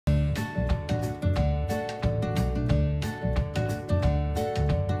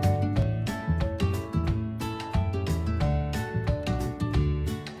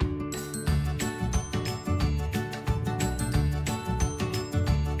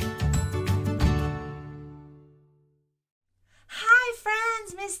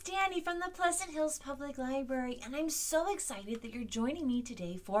Miss Dani from the Pleasant Hills Public Library, and I'm so excited that you're joining me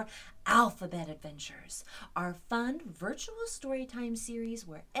today for Alphabet Adventures, our fun virtual storytime series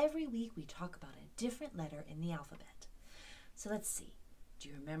where every week we talk about a different letter in the alphabet. So let's see. Do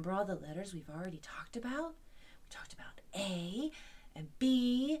you remember all the letters we've already talked about? We talked about A and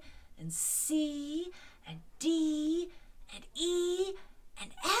B and C and D and E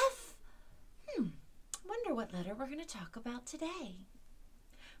and F. Wonder what letter we're going to talk about today.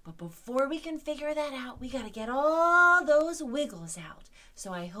 But before we can figure that out, we got to get all those wiggles out.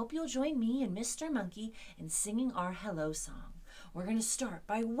 So I hope you'll join me and Mr. Monkey in singing our hello song. We're going to start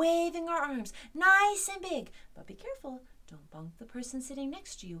by waving our arms nice and big. But be careful, don't bump the person sitting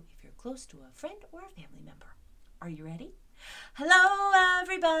next to you if you're close to a friend or a family member. Are you ready? Hello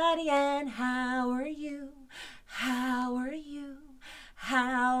everybody, and how are you? How are you?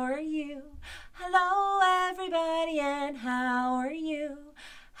 How are you? Hello everybody, and how are you?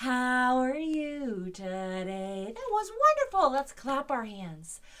 How are you today? That was wonderful. Let's clap our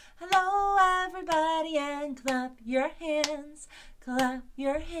hands. Hello everybody, and clap your hands. Clap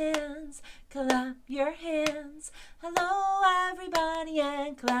your hands. Clap your hands. Hello everybody,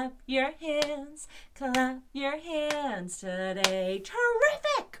 and clap your hands. Clap your hands today.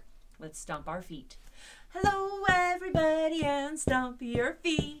 Terrific! Let's stomp our feet. Hello everybody, and stomp your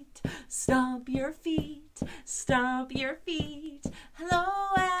feet. Stomp your feet. Stomp your feet.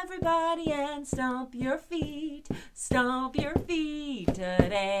 Hello everybody, and stomp your feet. Stomp your feet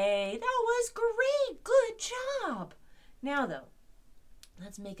today. That was great. Good job. Now though,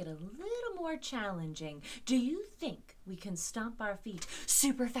 let's make it a little more challenging. Do you think we can stomp our feet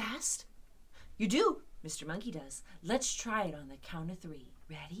super fast? You do. Mr. Monkey does. Let's try it on the count of 3.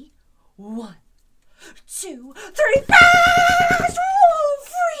 Ready? 1, 2, 3, fast! Whoa,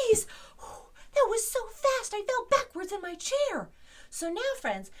 freeze! That was so fast, I fell backwards in my chair. So now,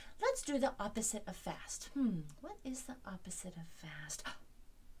 friends, let's do the opposite of fast. What is the opposite of fast?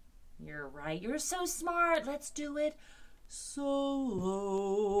 You're right, you're so smart. Let's do it slow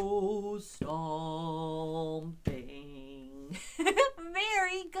stomping.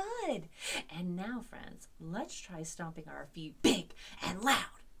 Very good. And now, friends, let's try stomping our feet big and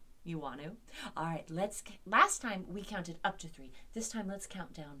loud. You want to? All right, last time we counted up to 3. This time let's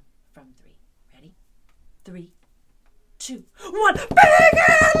count down from 3. Ready? 3, 2, 1. Big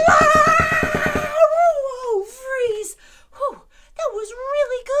and loud! Whoa, freeze! Whew, that was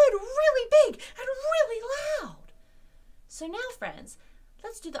really good, really big, and really loud. So now, friends,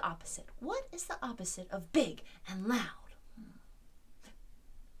 let's do the opposite. What is the opposite of big and loud?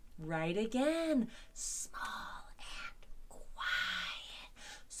 Right again. Small and quiet.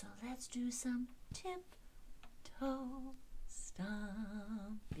 So let's do some tiptoe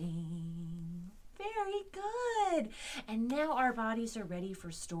stomping. Very good. And now our bodies are ready for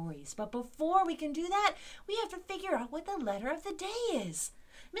stories. But before we can do that, we have to figure out what the letter of the day is.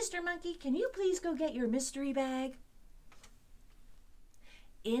 Mr. Monkey, can you please go get your mystery bag?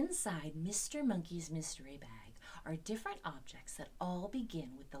 Inside Mr. Monkey's mystery bag are different objects that all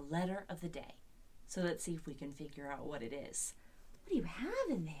begin with the letter of the day. So let's see if we can figure out what it is. What do you have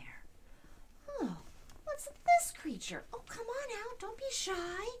in there? Oh, what's this creature? Oh, come on out. Don't be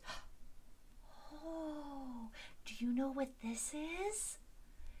shy. Oh, do you know what this is?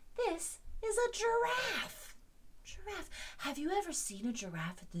 This is a giraffe. Giraffe. Have you ever seen a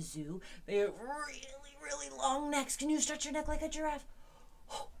giraffe at the zoo? They have really, really long necks. Can you stretch your neck like a giraffe?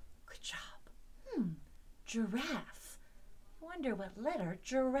 Oh, good job. Giraffe. I wonder what letter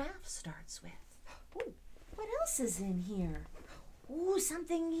giraffe starts with. Ooh, what else is in here? Ooh,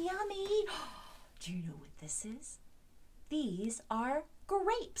 something yummy. Do you know what this is? These are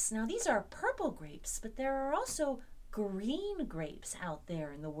grapes. Now, these are purple grapes, but there are also green grapes out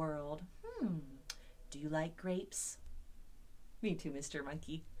there in the world. Do you like grapes? Me too, Mr.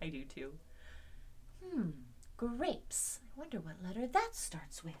 Monkey. I do too. Grapes. I wonder what letter that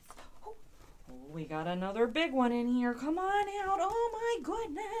starts with. Oh, we got another big one in here. Come on out. Oh, my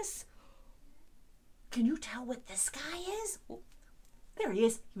goodness. Can you tell what this guy is? Oh, there he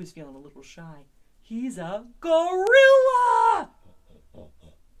is. He was feeling a little shy. He's a gorilla.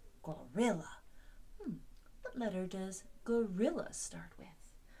 Gorilla. What letter does gorilla start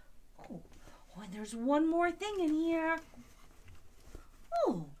with? Oh, and there's one more thing in here.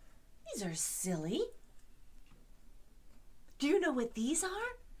 Oh, these are silly. Do you know what these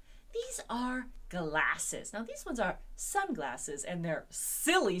are? These are glasses. Now, these ones are sunglasses, and they're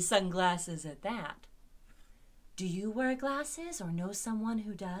silly sunglasses at that. Do you wear glasses or know someone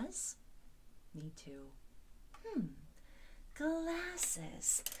who does? Me too.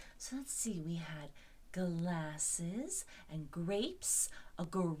 Glasses. So let's see, we had glasses and grapes, a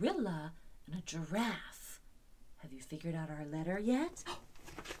gorilla, and a giraffe. Have you figured out our letter yet?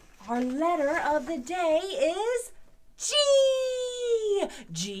 Our letter of the day is G!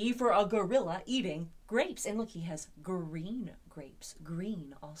 G for a gorilla eating grapes. And look, he has green grapes.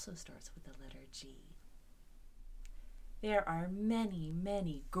 Green also starts with the letter G. There are many,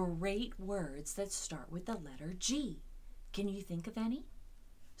 many great words that start with the letter G. Can you think of any?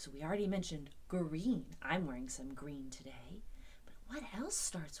 So we already mentioned green. I'm wearing some green today. But what else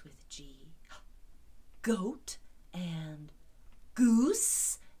starts with G? Goat and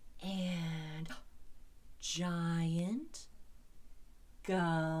goose and giant,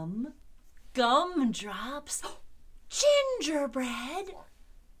 gumdrops, gingerbread,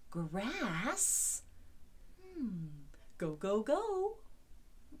 grass, go, go, go.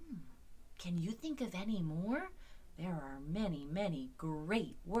 Can you think of any more? There are many, many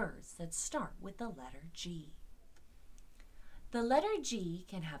great words that start with the letter G. The letter G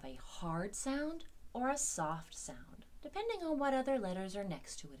can have a hard sound or a soft sound, depending on what other letters are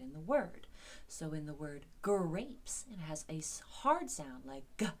next to it in the word. So in the word grapes, it has a hard sound like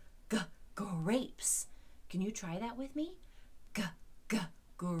g, grapes. Can you try that with me? G,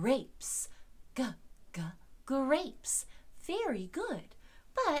 grapes. G, grapes. Very good.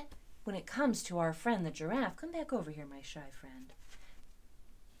 But when it comes to our friend the giraffe, come back over here, my shy friend.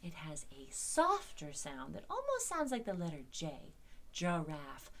 It has a softer sound that almost sounds like the letter J.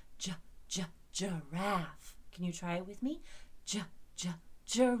 Giraffe. Giraffe. Can you try it with me?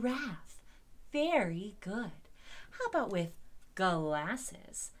 Giraffe. Very good. How about with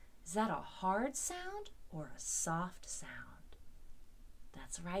glasses? Is that a hard sound or a soft sound?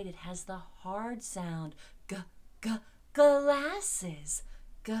 That's right, it has the hard sound. Glasses.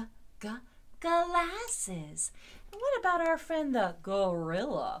 Glasses. And what about our friend the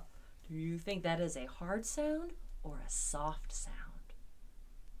gorilla? Do you think that is a hard sound or a soft sound?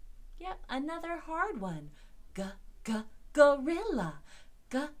 Yep, another hard one. Gorilla.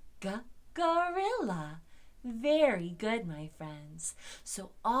 Gorilla. Very good, my friends.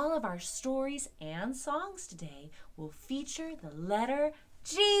 So all of our stories and songs today will feature the letter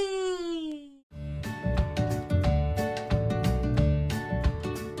G.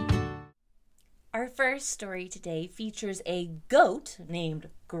 Our first story today features a goat named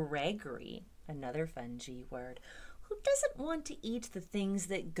Gregory, another fun G word, who doesn't want to eat the things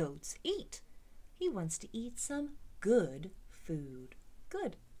that goats eat. He wants to eat some good food.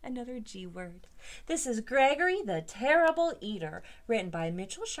 Good, another G word. This is Gregory the Terrible Eater, written by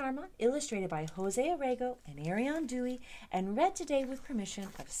Mitchell Sharma, illustrated by Jose Arrego and Ariane Dewey, and read today with permission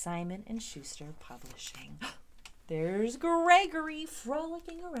of Simon & Schuster Publishing. There's Gregory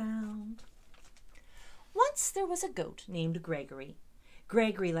frolicking around. Once there was a goat named Gregory.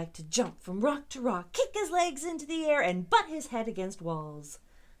 Gregory liked to jump from rock to rock, kick his legs into the air, and butt his head against walls.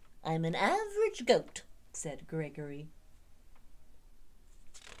 "I'm an average goat," said Gregory.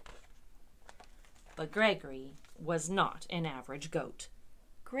 But Gregory was not an average goat.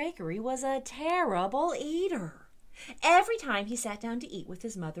 Gregory was a terrible eater. Every time he sat down to eat with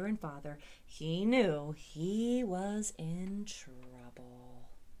his mother and father, he knew he was in trouble.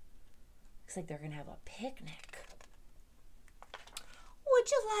 Looks like they're going to have a picnic. "Would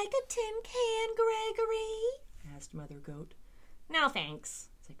you like a tin can, Gregory?" asked Mother Goat. "No, thanks,"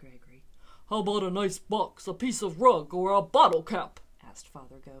 said Gregory. "How about a nice box, a piece of rug, or a bottle cap?" asked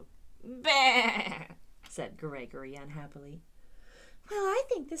Father Goat. "Bah!" said Gregory unhappily. "Well, I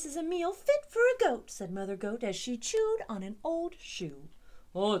think this is a meal fit for a goat," said Mother Goat as she chewed on an old shoe.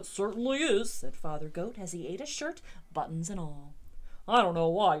 "Oh, it certainly is," said Father Goat as he ate a shirt, buttons and all. "I don't know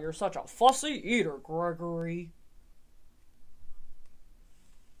why you're such a fussy eater, Gregory."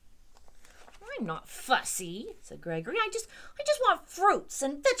 "I'm not fussy," said Gregory. I just want fruits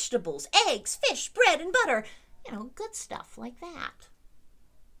and vegetables, eggs, fish, bread, and butter. Good stuff like that."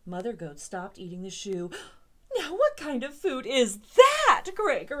 Mother Goat stopped eating the shoe. "Now, what kind of food is that,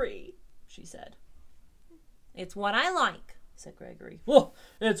 Gregory?" she said. "It's what I like," said Gregory. "Oh,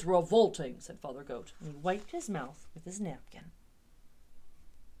 it's revolting," said Father Goat, and he wiped his mouth with his napkin.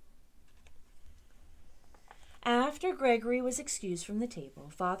 After Gregory was excused from the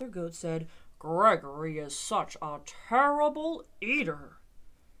table, Father Goat said, "Gregory is such a terrible eater."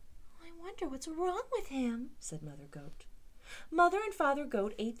 "I wonder what's wrong with him," said Mother Goat. Mother and Father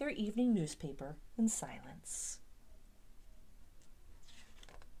Goat ate their evening newspaper in silence.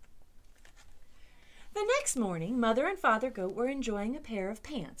 The next morning, Mother and Father Goat were enjoying a pair of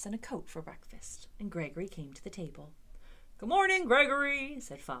pants and a coat for breakfast, and Gregory came to the table. "Good morning, Gregory,"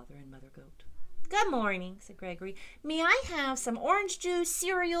 said Father and Mother Goat. Good morning, said Gregory. May I have some orange juice,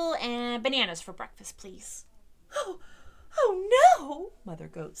 cereal, and bananas for breakfast, please? Oh no, Mother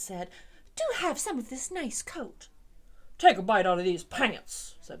Goat said. Do have some of this nice coat. Take a bite out of these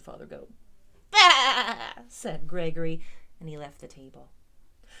pants, said Father Goat. Bah, said Gregory, and he left the table.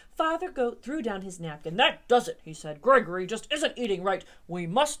 Father Goat threw down his napkin. That does it, he said. Gregory just isn't eating right. We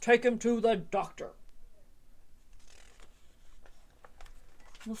must take him to the doctor.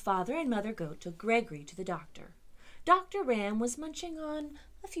 Well, Father and Mother Goat took Gregory to the doctor. Dr. Ram was munching on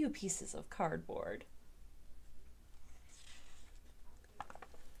a few pieces of cardboard.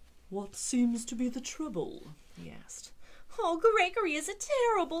 What seems to be the trouble? He asked. Oh, Gregory is a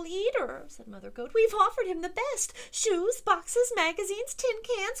terrible eater, said Mother Goat. We've offered him the best. Shoes, boxes, magazines, tin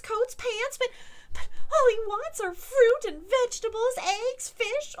cans, coats, pants, but all he wants are fruit and vegetables, eggs,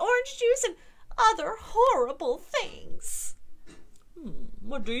 fish, orange juice, and other horrible things.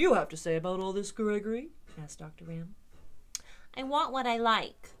 What do you have to say about all this, Gregory? Asked Dr. Ram. I want what I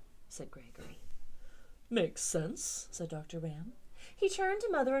like, said Gregory. Makes sense, said Dr. Ram. He turned to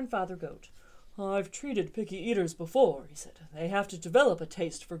Mother and Father Goat. I've treated picky eaters before, he said. They have to develop a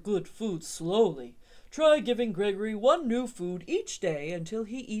taste for good food slowly. Try giving Gregory one new food each day until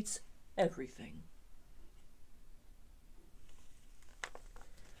he eats everything.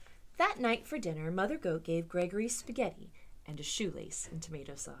 That night for dinner, Mother Goat gave Gregory spaghetti and a shoelace in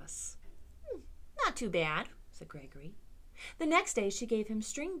tomato sauce. Not too bad, said Gregory. The next day she gave him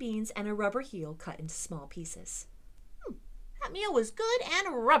string beans and a rubber heel cut into small pieces. That meal was good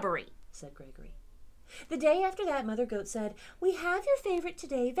and rubbery, said Gregory. The day after that, Mother Goat said, We have your favorite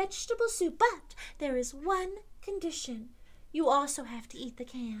today, vegetable soup, but there is one condition. You also have to eat the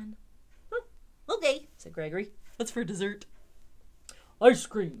can. Okay, said Gregory. What's for dessert? Ice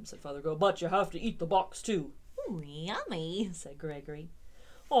cream, said Father Goat, but you have to eat the box too. Yummy, said Gregory.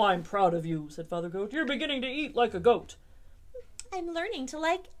 Oh, I'm proud of you, said Father Goat. You're beginning to eat like a goat. I'm learning to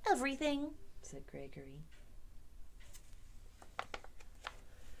like everything, said Gregory.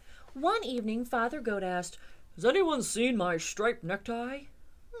 One evening, Father Goat asked, Has anyone seen my striped necktie?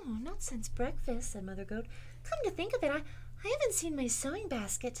 Oh, not since breakfast, said Mother Goat. Come to think of it, I haven't seen my sewing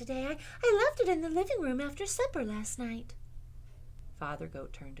basket today. I left it in the living room after supper last night. Father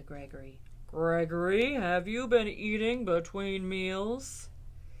Goat turned to Gregory. Gregory, have you been eating between meals?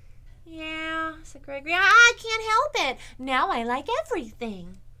 Yeah, said Gregory. I can't help it. Now I like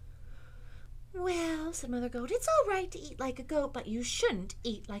everything. Well, said Mother Goat, it's all right to eat like a goat, but you shouldn't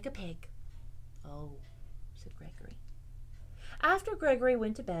eat like a pig. Oh, said Gregory. After Gregory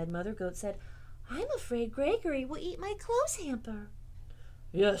went to bed, Mother Goat said, I'm afraid Gregory will eat my clothes hamper.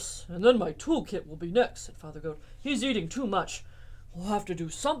 Yes, and then my toolkit will be next, said Father Goat. He's eating too much. We'll have to do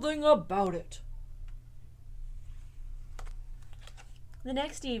something about it. The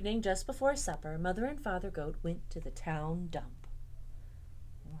next evening, just before supper, Mother and Father Goat went to the town dump.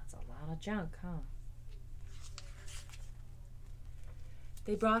 That's a lot of junk, huh?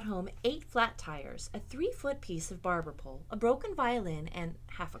 They brought home 8 flat tires, a 3-foot piece of barber pole, a broken violin, and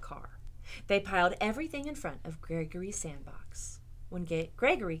half a car. They piled everything in front of Gregory's sandbox. When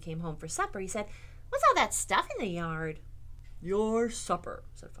Gregory came home for supper, he said, What's all that stuff in the yard? Your supper,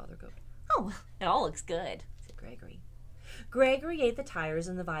 said Father Goat. Oh, it all looks good, said Gregory. Gregory ate the tires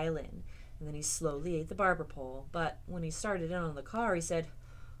and the violin, and then he slowly ate the barber pole. But when he started in on the car, he said,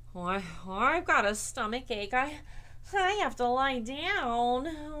 I've got a stomach ache. I have to lie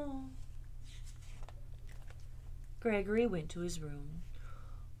down. Gregory went to his room.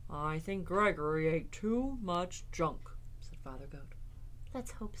 I think Gregory ate too much junk, said Father Goat.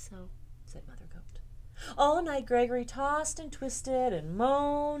 Let's hope so, said Mother Goat. All night Gregory tossed and twisted and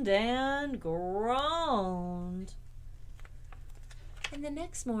moaned and groaned. And the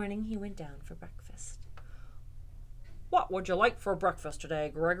next morning he went down for breakfast. What would you like for breakfast today,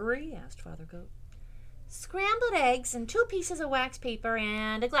 Gregory? Asked Father Goat. Scrambled eggs and 2 pieces of wax paper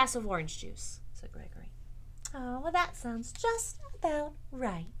and a glass of orange juice, said Gregory. Oh, well, that sounds just about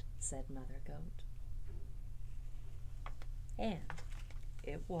right, said Mother Goat. And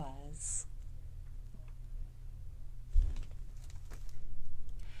it was.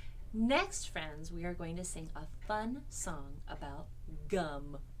 Next, friends, we are going to sing a fun song about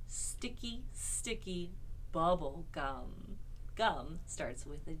gum. Sticky, sticky bubble gum. Gum starts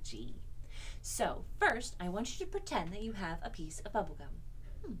with a G. So, first, I want you to pretend that you have a piece of bubble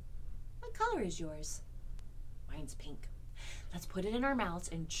gum. What color is yours? Mine's pink. Let's put it in our mouths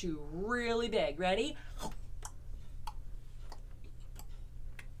and chew really big. Ready?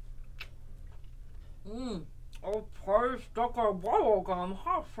 Oh, tastes like a bubble gum,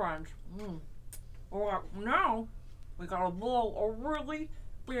 huh, friends? All right, now we gotta blow a really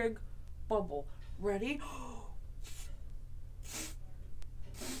big bubble. Ready?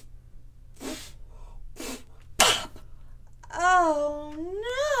 Oh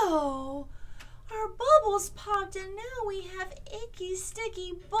no! Our bubbles popped and now we have icky,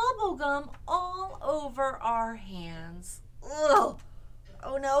 sticky bubble gum all over our hands. Ugh!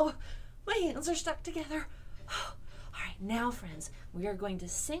 Oh no, my hands are stuck together. All right, now friends, we are going to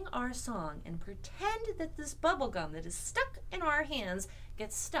sing our song and pretend that this bubble gum that is stuck in our hands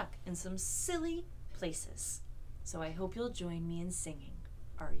gets stuck in some silly places. So I hope you'll join me in singing.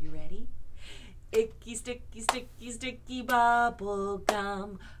 Are you ready? Icky, sticky, sticky, sticky bubble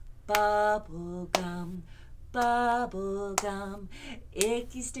gum, bubble gum, bubble gum.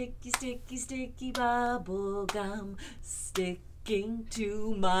 Icky, sticky, sticky, sticky bubble gum, sticking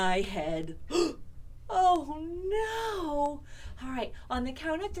to my head. Oh no! All right, on the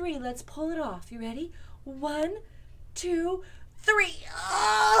count of 3, let's pull it off. You ready? 1, 2, 3.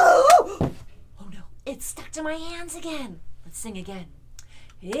 Oh! Oh no, it's stuck to my hands again. Let's sing again.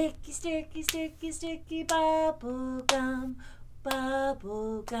 Icky, sticky, sticky, sticky bubble gum,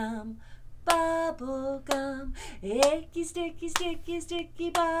 bubble gum, bubble gum. Icky, sticky, sticky,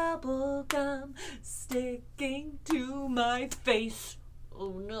 sticky bubble gum, sticking to my face.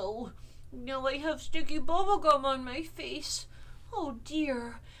 Oh no, now I have sticky bubble gum on my face. Oh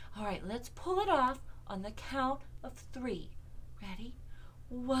dear. All right, let's pull it off on the count of 3. Ready?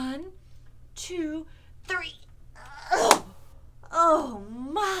 1, 2, 3. Ugh. Oh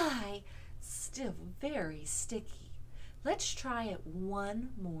my! Still very sticky. Let's try it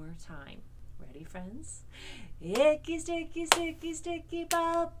one more time. Ready, friends? Icky, sticky, sticky, sticky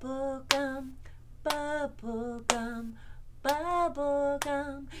bubble gum, bubble gum, bubble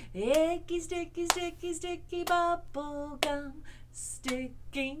gum. Icky, sticky, sticky, sticky bubble gum,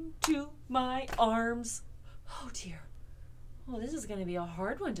 sticking to my arms. Oh dear. Oh, this is going to be a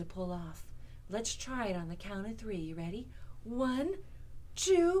hard one to pull off. Let's try it on the count of 3. You ready? 1,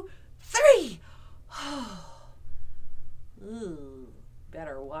 2, 3. Oh. Ooh,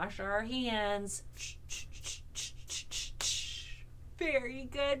 better wash our hands. Very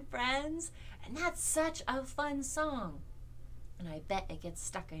good, friends. And that's such a fun song. And I bet it gets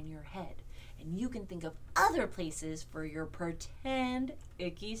stuck in your head. And you can think of other places for your pretend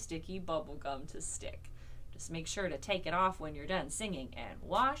icky, sticky bubble gum to stick. Just make sure to take it off when you're done singing and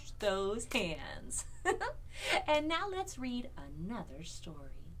wash those hands. And now let's read another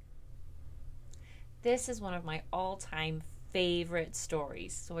story. This is one of my all-time favorite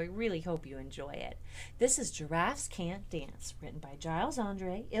stories, so I really hope you enjoy it. This is Giraffes Can't Dance, written by Giles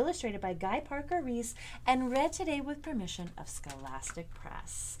Andre, illustrated by Guy Parker Reese, and read today with permission of Scholastic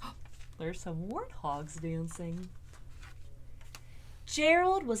Press. There's some warthogs dancing.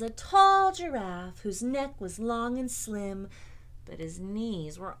 Gerald was a tall giraffe whose neck was long and slim, but his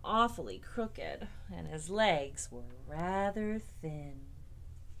knees were awfully crooked, and his legs were rather thin.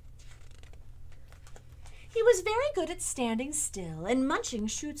 He was very good at standing still and munching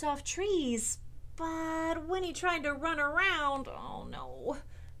shoots off trees, but when he tried to run around, oh no,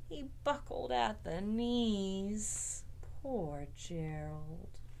 he buckled at the knees. Poor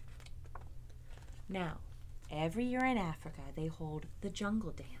Gerald. Now, every year in Africa, they hold the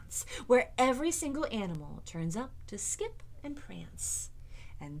jungle dance, where every single animal turns up to skip and prance.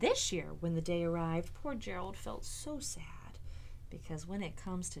 And this year, when the day arrived, poor Gerald felt so sad, because when it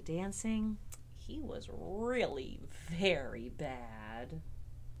comes to dancing, he was really very bad.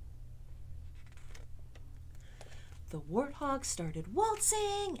 The warthogs started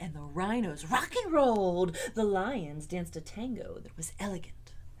waltzing, and the rhinos rock and rolled. The lions danced a tango that was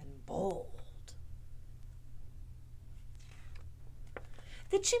elegant and bold.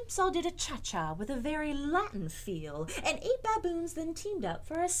 The chimps all did a cha-cha with a very Latin feel, and 8 baboons then teamed up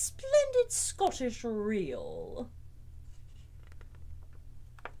for a splendid Scottish reel.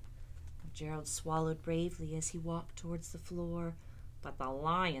 Gerald swallowed bravely as he walked towards the floor, but the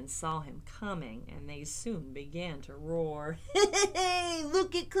lions saw him coming, and they soon began to roar. Hey,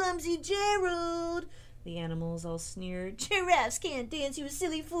 look at clumsy Gerald! The animals all sneered. Giraffes can't dance, you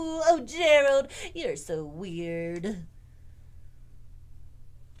silly fool! Oh, Gerald, you're so weird.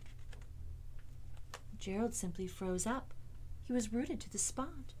 Gerald simply froze up. He was rooted to the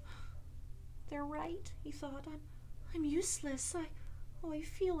spot. They're right, he thought. I'm useless. I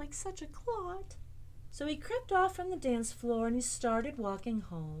feel like such a clod. So he crept off from the dance floor and he started walking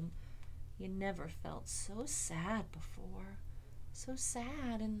home. He had never felt so sad before. So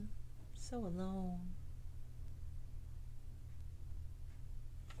sad and so alone.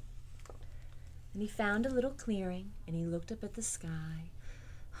 And he found a little clearing and he looked up at the sky.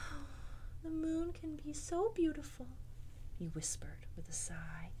 The moon can be so beautiful, he whispered with a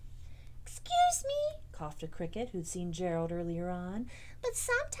sigh. "Excuse me," coughed a cricket who'd seen Gerald earlier on, "but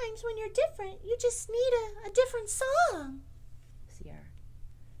sometimes when you're different, you just need a different song." See our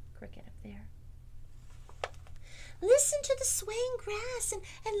cricket up there. "Listen to the swaying grass and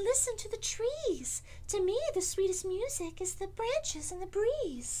listen to the trees. To me, the sweetest music is the branches and the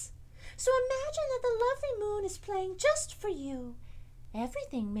breeze. So imagine that the lovely moon is playing just for you.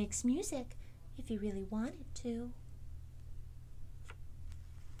 Everything makes music if you really want it to."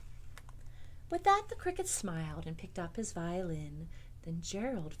 With that, the cricket smiled and picked up his violin. Then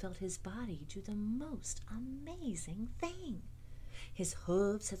Gerald felt his body do the most amazing thing. His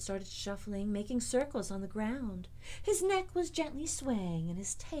hooves had started shuffling, making circles on the ground. His neck was gently swaying, and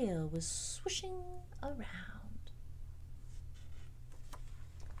his tail was swishing around.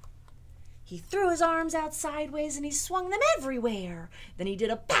 He threw his arms out sideways, and he swung them everywhere. Then he did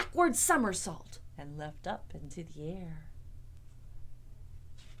a backward somersault and leapt up into the air.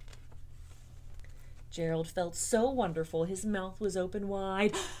 Gerald felt so wonderful, his mouth was open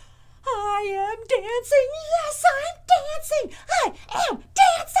wide. "I am dancing! Yes, I'm dancing! I am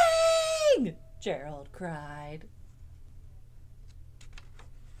dancing!" Gerald cried.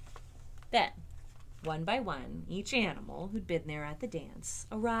 Then, one by one, each animal who'd been there at the dance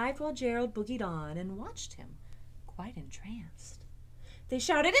arrived while Gerald boogied on and watched him, quite entranced. They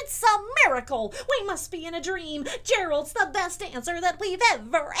shouted, "It's a miracle! We must be in a dream! Gerald's the best dancer that we've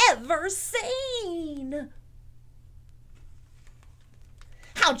ever seen!"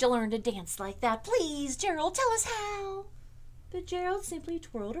 "How'd you learn to dance like that? Please, Gerald, tell us how." But Gerald simply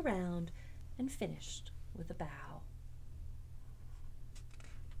twirled around and finished with a bow.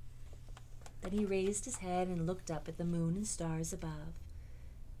 Then he raised his head and looked up at the moon and stars above.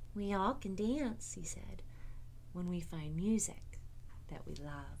 "We all can dance," he said, "when we find music that we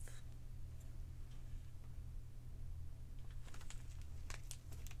love."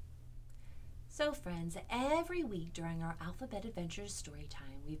 So friends, every week during our Alphabet Adventures story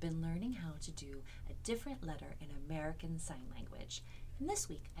time, we've been learning how to do a different letter in American Sign Language. And this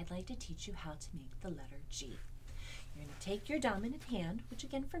week, I'd like to teach you how to make the letter G. You're going to take your dominant hand, which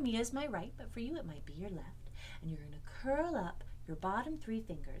again for me is my right, but for you it might be your left, and you're going to curl up your bottom three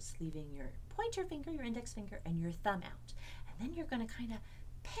fingers, leaving your pointer finger, your index finger, and your thumb out. And then you're going to kind of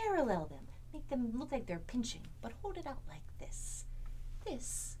parallel them, make them look like they're pinching, but hold it out like this.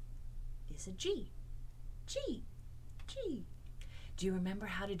 This is a G. G. G. Do you remember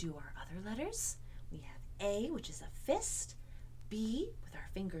how to do our other letters? We have A, which is a fist, B, with our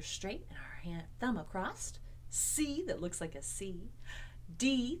fingers straight and our thumb across, C, that looks like a C,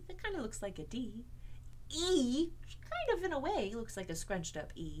 D, that kind of looks like a D, E, which kind of in a way looks like a scrunched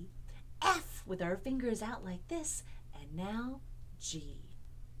up E, F, with our fingers out like this, and now G.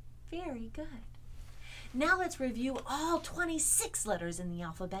 Very good. Now let's review all 26 letters in the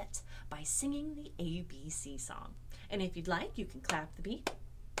alphabet by singing the ABC song. And if you'd like, you can clap the beat,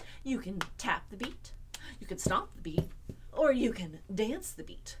 you can tap the beat, you can stomp the beat, or you can dance the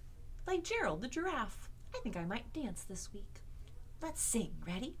beat, like Gerald the giraffe. I think I might dance this week. Let's sing.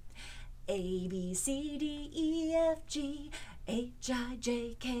 Ready? A, B, C, D, E, F, G, H, I,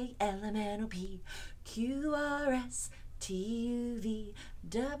 J, K, L, M, N, O, P, Q, R, S, T, U, V,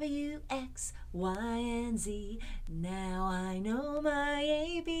 W, X, Y, and Z. Now I know my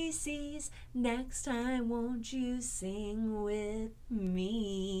ABCs. Next time won't you sing with me?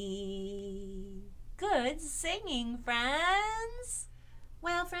 Good singing, friends!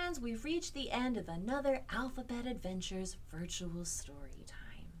 Well, friends, we've reached the end of another Alphabet Adventures virtual story time.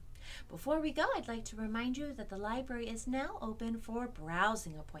 Before we go, I'd like to remind you that the library is now open for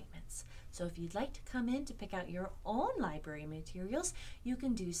browsing appointments. So if you'd like to come in to pick out your own library materials, you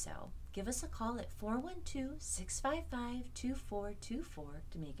can do so. Give us a call at 412-655-2424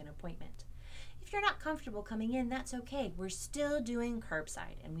 to make an appointment. If you're not comfortable coming in, that's okay. We're still doing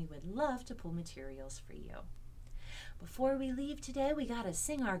curbside, and we would love to pull materials for you. Before we leave today, we gotta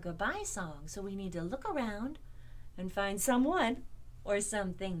sing our goodbye song, so we need to look around and find someone or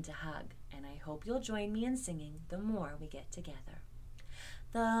something to hug. And I hope you'll join me in singing The More We Get Together.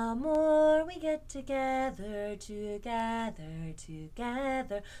 The more we get together, together,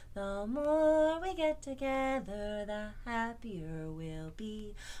 together, the more we get together, the happier we'll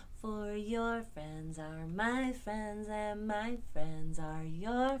be. For your friends are my friends, and my friends are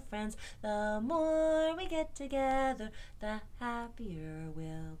your friends. The more we get together, the happier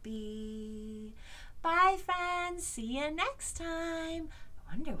we'll be. Bye, friends. See you next time.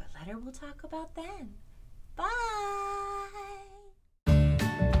 I wonder what letter we'll talk about then. Bye.